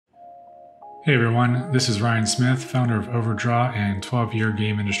Hey everyone, this is Ryan Smith, founder of Overdraw and 12-year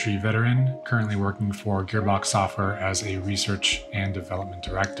game industry veteran, currently working for Gearbox Software as a research and development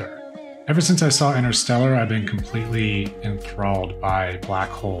director. Ever since I saw Interstellar, I've been completely enthralled by black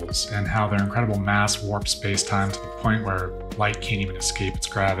holes and how their incredible mass warp space-time to the point where light can't even escape its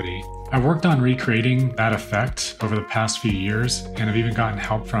gravity. I've worked on recreating that effect over the past few years, and I've even gotten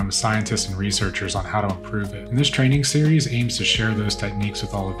help from scientists and researchers on how to improve it. And this training series aims to share those techniques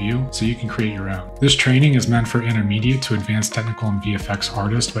with all of you so you can create your own. This training is meant for intermediate to advanced technical and VFX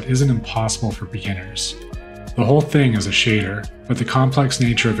artists, but isn't impossible for beginners. The whole thing is a shader, but the complex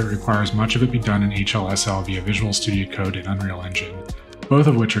nature of it requires much of it be done in HLSL via Visual Studio Code and Unreal Engine, both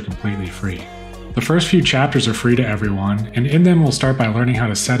of which are completely free. The first few chapters are free to everyone, and in them we'll start by learning how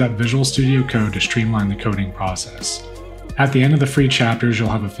to set up Visual Studio Code to streamline the coding process. At the end of the free chapters, you'll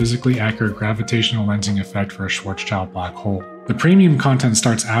have a physically accurate gravitational lensing effect for a Schwarzschild black hole. The premium content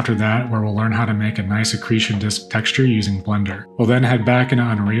starts after that, where we'll learn how to make a nice accretion disk texture using Blender. We'll then head back into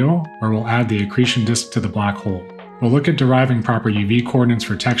Unreal, where we'll add the accretion disk to the black hole. We'll look at deriving proper UV coordinates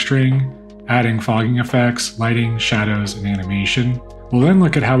for texturing, adding fogging effects, lighting, shadows, and animation. We'll then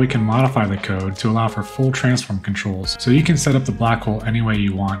look at how we can modify the code to allow for full transform controls, so you can set up the black hole any way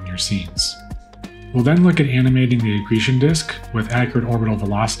you want in your scenes. We'll then look at animating the accretion disk with accurate orbital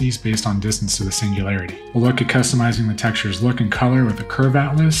velocities based on distance to the singularity. We'll look at customizing the texture's look and color with the curve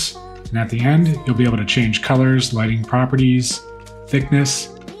atlas, and at the end, you'll be able to change colors, lighting properties, thickness,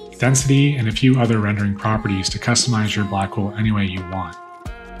 density, and a few other rendering properties to customize your black hole any way you want.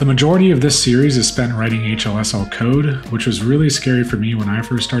 The majority of this series is spent writing HLSL code, which was really scary for me when I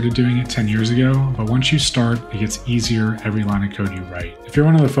first started doing it 10 years ago, but once you start, it gets easier every line of code you write. If you're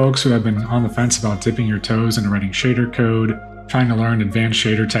one of the folks who have been on the fence about dipping your toes into writing shader code, trying to learn advanced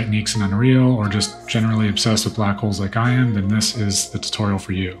shader techniques in Unreal, or just generally obsessed with black holes like I am, then this is the tutorial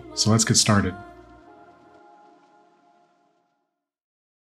for you. So let's get started.